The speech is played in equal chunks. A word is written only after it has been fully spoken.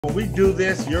When we do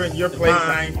this, you're in your place,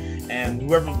 and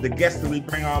whoever the guests that we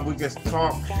bring on, we just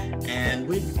talk, and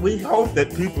we hope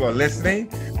that people are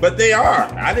listening, but they are.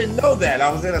 I didn't know that.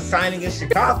 I was at a signing in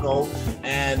Chicago,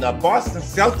 and a Boston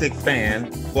Celtics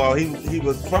fan, well, he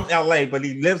was from LA, but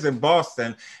he lives in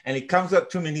Boston, and he comes up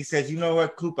to me and he says, you know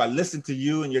what, Coop, I listened to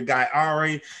you and your guy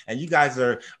Ari, and you guys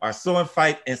are so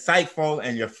insightful,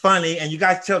 and you're funny, and you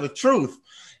guys tell the truth.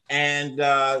 And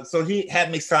so he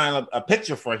had me sign a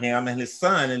picture for him and his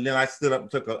son. And then I stood up and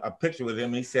took a picture with him.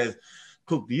 And he says,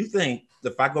 Coop, do you think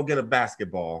if I go get a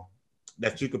basketball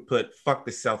that you could put "fuck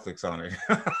the Celtics" on it?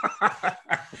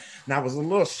 And I was a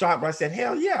little shocked, but I said,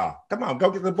 hell yeah. Come on,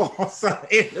 go get the ball. So I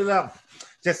ended up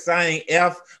just signing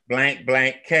F blank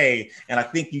blank K. And I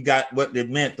think you got what they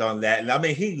meant on that. And I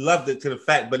mean, he loved it to the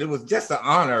fact, but it was just an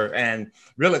honor and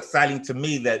real exciting to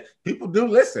me that people do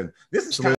listen. This is